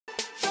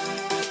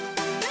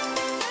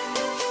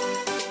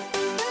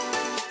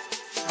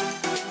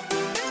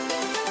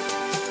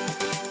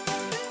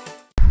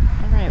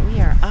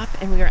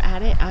we were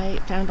at it, I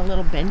found a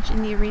little bench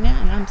in the arena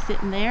and I'm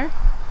sitting there.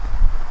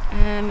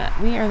 And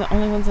we are the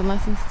only ones in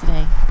lessons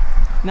today.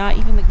 Not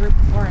even the group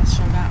before us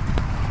showed up.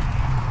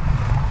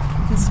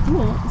 The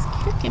school is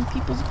kicking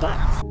people's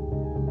butts.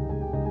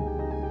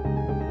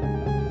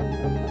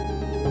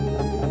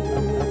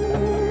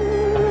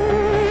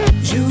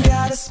 You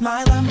got a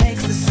smile that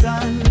makes the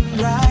sun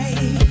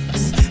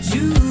rise.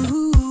 You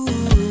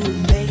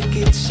make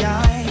it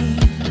shine.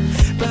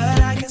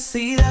 But I can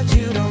see that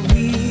you don't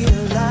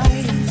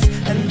realize,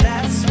 and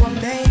that's what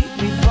made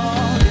me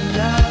fall in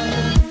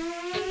love.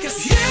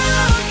 'Cause you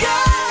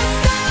got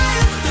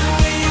style, the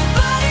way your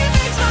body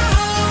makes my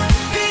heart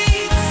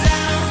beat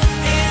sound.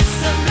 It's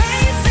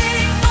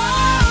amazing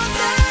all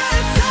the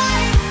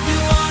time. You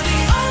are the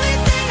only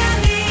thing I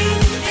need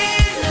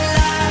in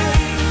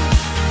life.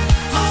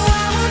 Oh,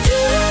 I want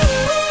you.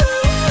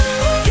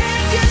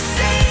 Can't you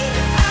see?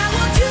 I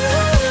want you.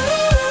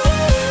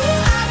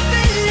 I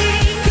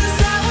believe, 'cause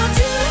I want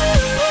you.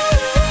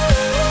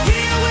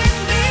 Here with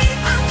me,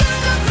 I'm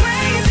gonna go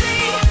crazy.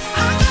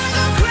 I'm gonna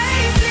go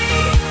crazy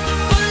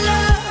for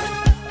love.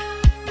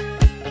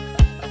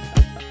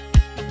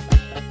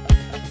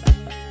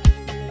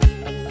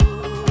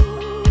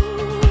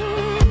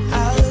 I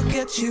look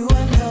at you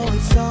and know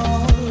it's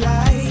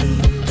alright.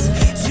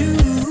 You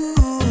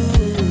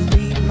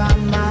read my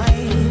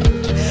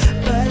mind,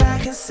 but I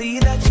can see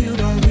that you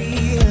don't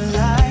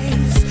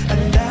realize,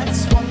 and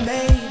that's what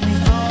made me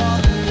fall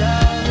in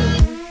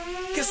love.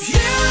 'Cause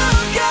you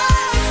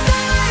got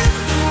style,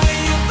 the way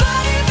your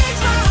body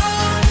makes my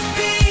heart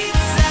beat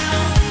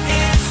sound.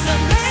 It's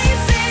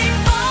amazing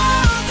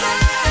all the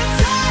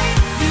time.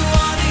 You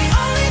are the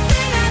only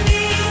thing I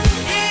need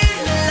in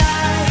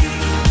life.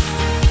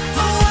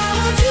 Oh, I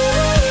want you.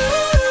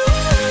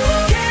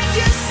 Can't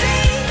you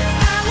see?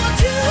 I want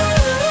you.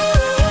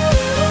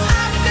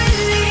 I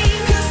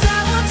believe, 'cause I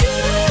want you.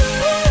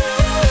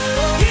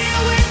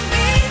 Here with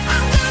me,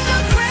 I'm gonna go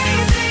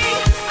crazy.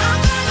 I'm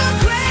gonna go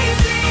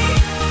crazy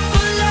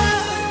for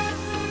love.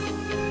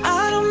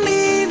 I don't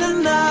need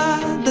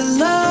another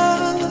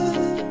love.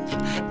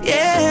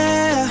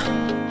 Yeah.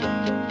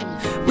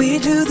 We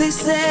do this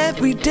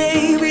every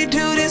day. We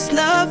do this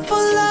love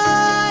for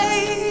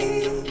life.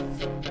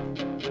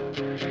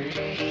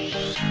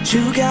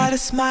 You got a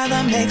smile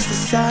that makes the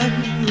sun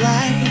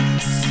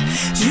rise.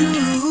 You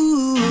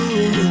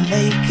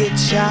make it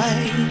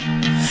shine.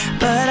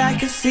 But I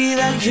can see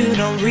that you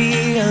don't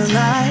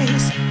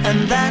realize,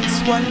 and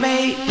that's what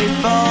made me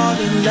fall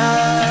in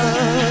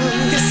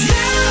love. 'Cause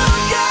you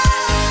got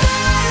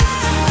style,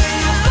 the way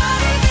your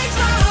body makes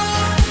my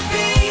heart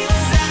beat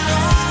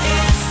sound.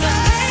 It's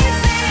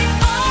amazing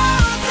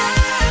all the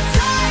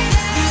time.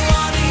 You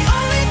are the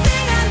only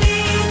thing I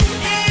need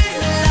in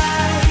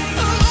life.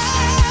 Oh,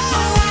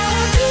 I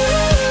want you.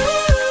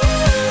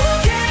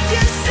 Can't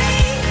you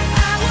see?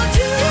 I want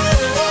you.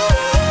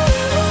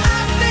 I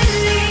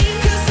believe,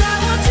 'cause I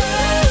want you.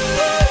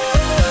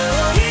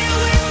 Here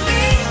with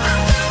me,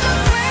 I'm gonna go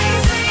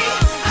crazy.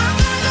 I'm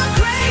gonna go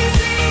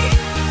crazy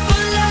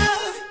for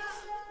love.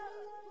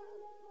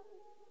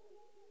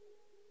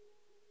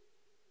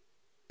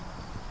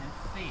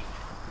 Let's see.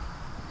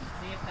 Let's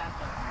see if that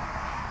does.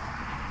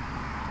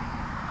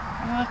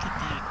 Look at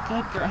that.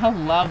 Good girl. I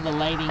love the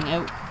lighting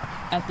out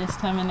at this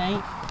time of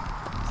night.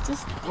 It's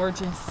just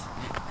gorgeous.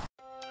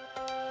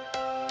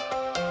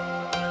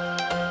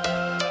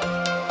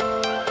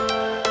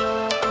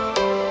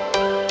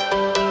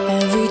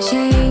 Every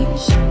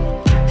change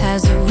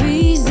has a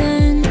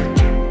reason.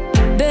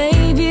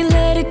 Baby,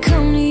 let it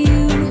come to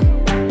you.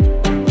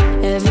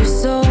 Every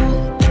soul,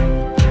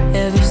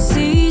 every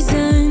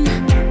season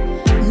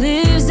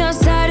lives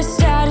outside of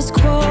status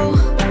quo.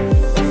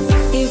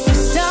 If we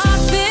stop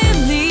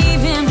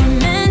believing we're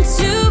meant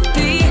to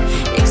be,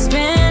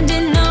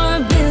 expanding our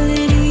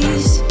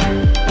abilities.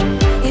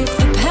 If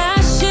the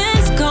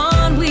passion's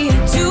gone, we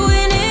are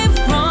doing it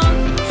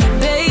wrong.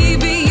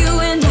 Baby, you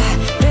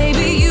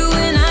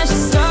and I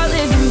should start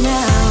living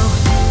now.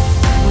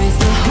 With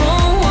the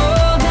whole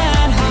world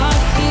at our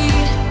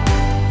feet,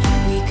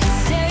 we could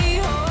stay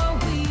or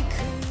we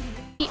could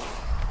leave.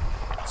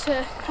 To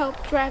help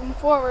drive him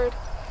forward,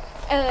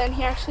 and then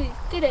he actually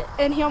did it,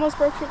 and he almost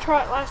broke your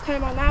trot last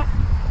time on that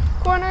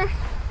corner.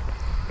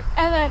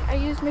 And then I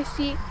used my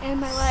seat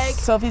and my leg.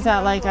 Sophie's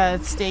at like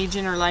a stage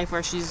in her life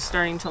where she's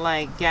starting to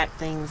like get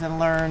things and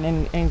learn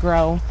and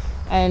grow,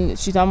 and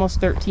she's almost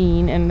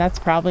 13, and that's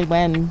probably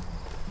when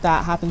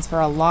that happens for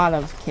a lot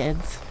of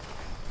kids,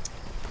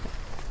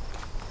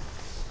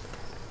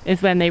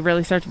 is when they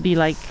really start to be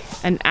like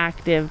an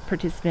active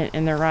participant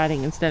in their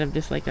riding instead of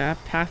just like a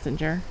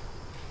passenger.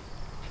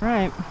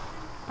 Right,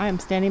 I am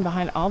standing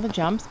behind all the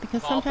jumps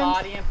because Small sometimes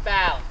body and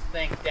balance.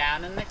 Think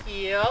down in the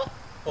heel.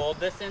 Hold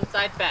this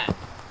inside bend.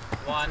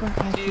 One, where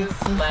I two, can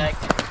see leg,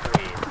 and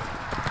squeeze.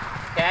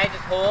 Okay,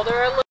 just hold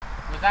her a little.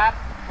 Was that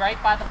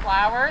right by the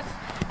flowers?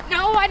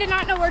 No, I did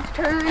not know where to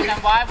turn. And then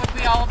why would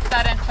we all of a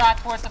sudden trot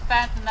towards the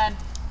fence and then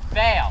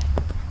bail?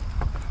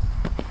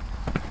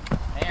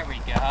 There we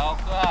go,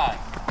 good.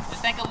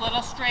 Just think a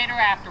little straighter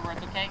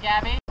afterwards, okay,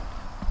 Gabby?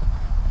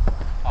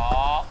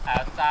 All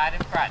outside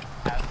and front.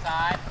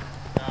 Outside.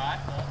 Good.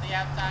 Hold the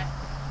outside.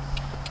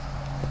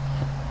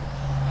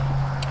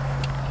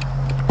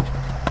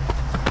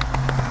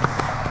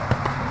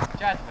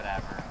 Just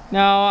whatever.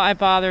 No, it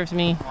bothers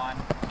me. 1,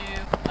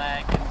 2,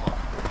 leg, and pull.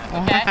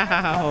 Okay?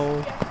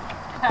 Wow.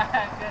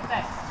 Good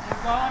thing.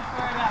 You're going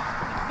for the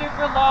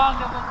super long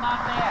that was not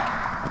there.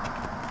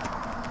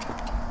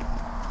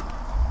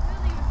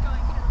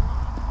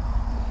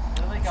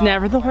 It's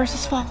never the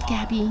horse's fault,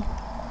 Gabby.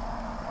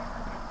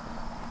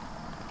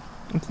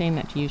 I'm saying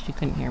that to you. She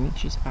couldn't hear me.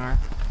 She's far.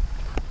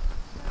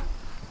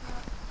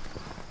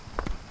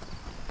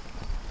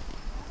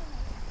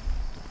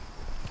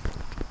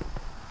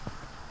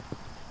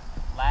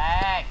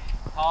 Leg,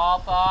 tall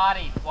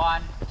body.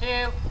 1, 2,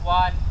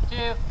 1, 2.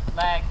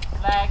 Leg,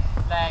 leg,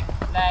 leg,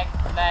 leg,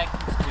 leg.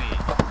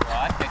 Squeeze.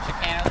 Good. Fix your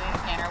canter lead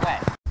and canter away.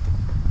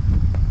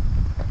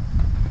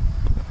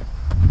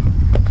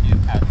 2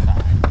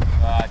 outside.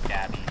 Good,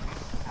 Gabby.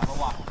 Have a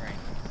walk break.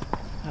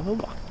 Have a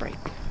walk break.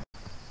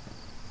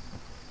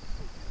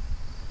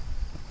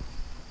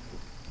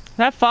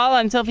 That fall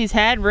on Sophie's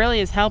head really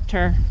has helped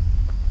her.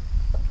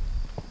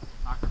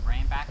 Knock her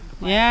brain back into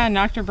place. Yeah,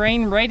 knocked her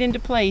brain right into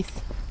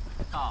place.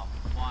 Tall.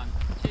 1,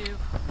 2,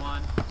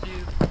 1, 2.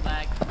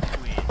 Leg,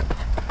 squeeze.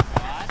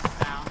 Good.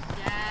 Down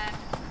again.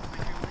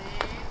 With your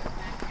lead.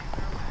 And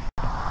canter away.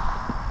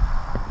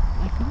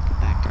 Like, look at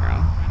that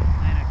girl.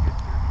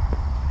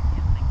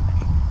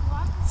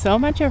 So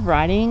much of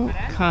riding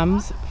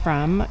comes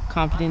from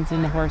confidence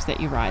in the horse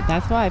that you ride.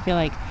 That's why I feel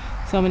like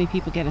so many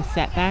people get a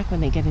setback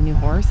when they get a new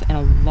horse, and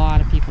a lot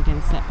of people get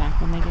a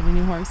setback when they get a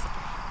new horse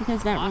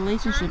because that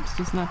relationship's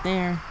just not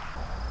there.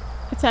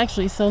 It's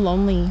actually so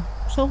lonely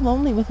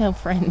without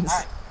friends.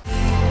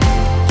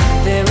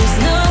 There is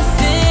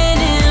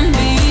nothing in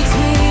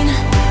between.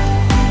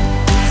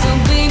 So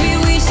baby,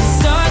 we should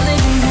start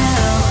living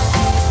now.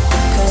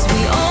 'Cause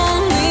we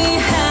only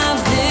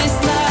have this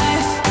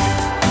life.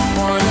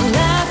 Wanna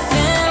laugh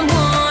and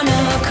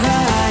wanna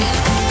cry.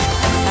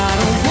 I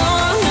don't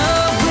wanna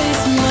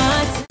waste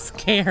my time.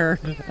 Scared.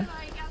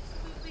 Like,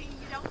 absolutely,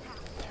 you don't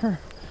have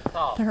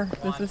to.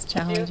 This is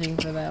challenging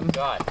for them.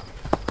 Good.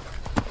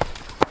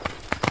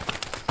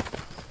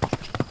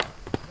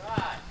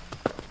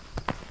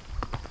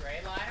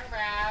 Straight line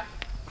around.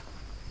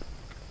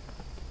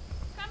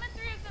 Coming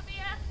through,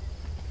 Sophia.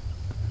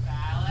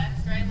 Balance.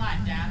 Straight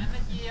line. Down in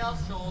the heels.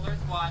 Shoulders.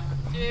 1,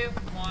 2,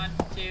 1,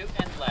 2,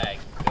 and leg.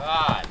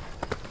 Good.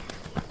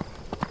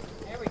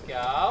 There we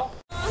go.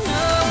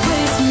 Wanna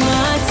waste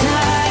my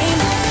time.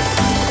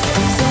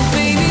 So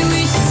baby,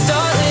 we should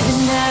start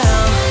living now.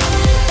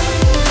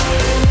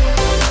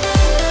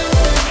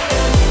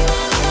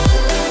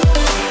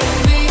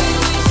 Baby,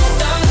 we should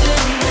start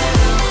living now.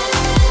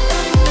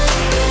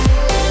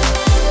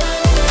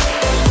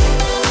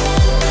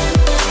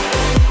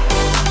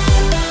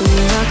 We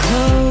are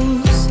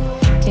close.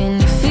 Can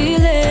you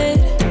feel it?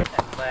 And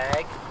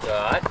leg.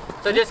 Good.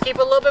 So just keep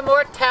a little bit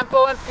more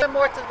tempo and put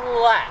more to the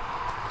left.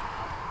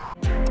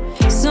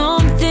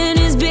 Something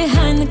is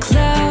behind the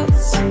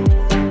clouds.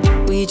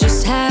 We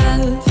just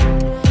have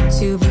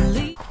to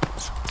believe.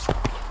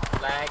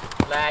 Leg,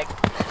 leg.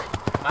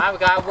 Come on, we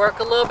gotta work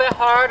a little bit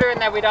harder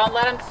and then we don't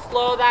let him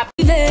slow that.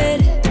 It,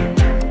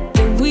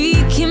 that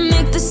we can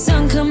make the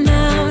sun come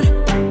out.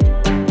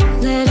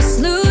 Let us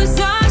lose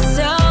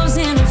ourselves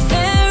in a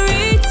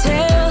fairy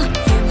tale.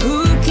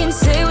 Who can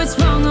say what's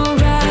wrong or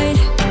right?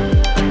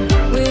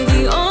 We're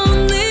the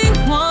only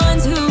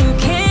ones who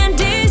can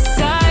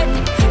decide.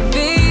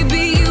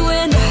 Baby, you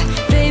and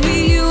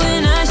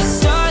I should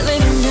start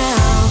living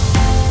now.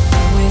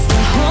 With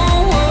the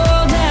whole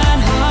world at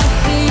our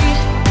feet,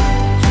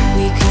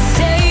 we could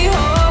stay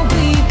or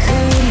we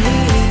could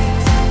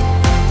leave.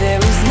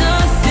 There is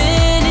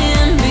nothing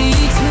in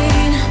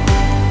between.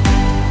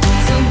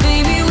 So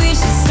baby, we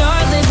should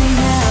start living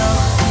now.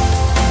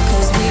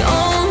 'Cause we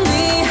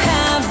only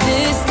have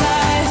this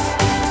life.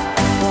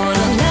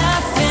 Wanna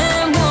laugh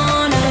and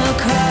wanna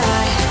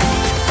cry.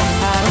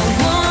 I don't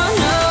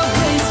wanna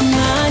waste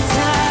my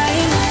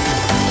time.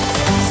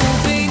 So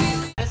baby,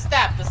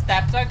 The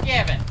steps are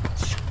given.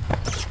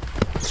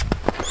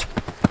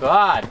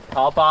 Good.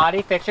 Tall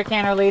body, fix your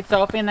canter lead,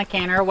 Sophie, and the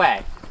canter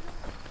away.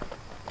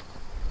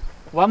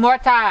 One more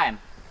time.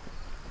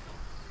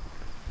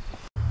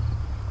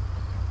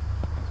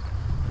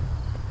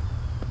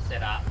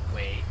 Sit up,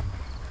 wait.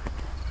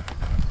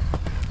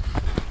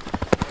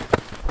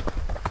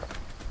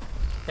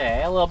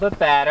 Okay, a little bit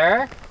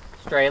better.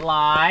 Straight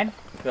line.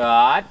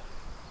 Good.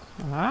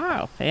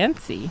 Wow,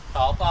 fancy.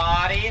 Tall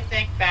body,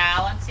 think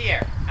balance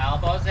here.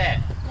 Elbows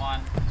in.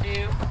 1,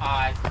 2,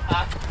 eyes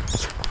up.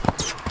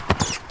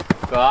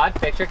 Good.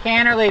 Fix your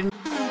canter lead.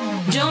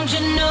 don't you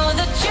know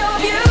that you're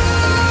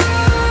beautiful?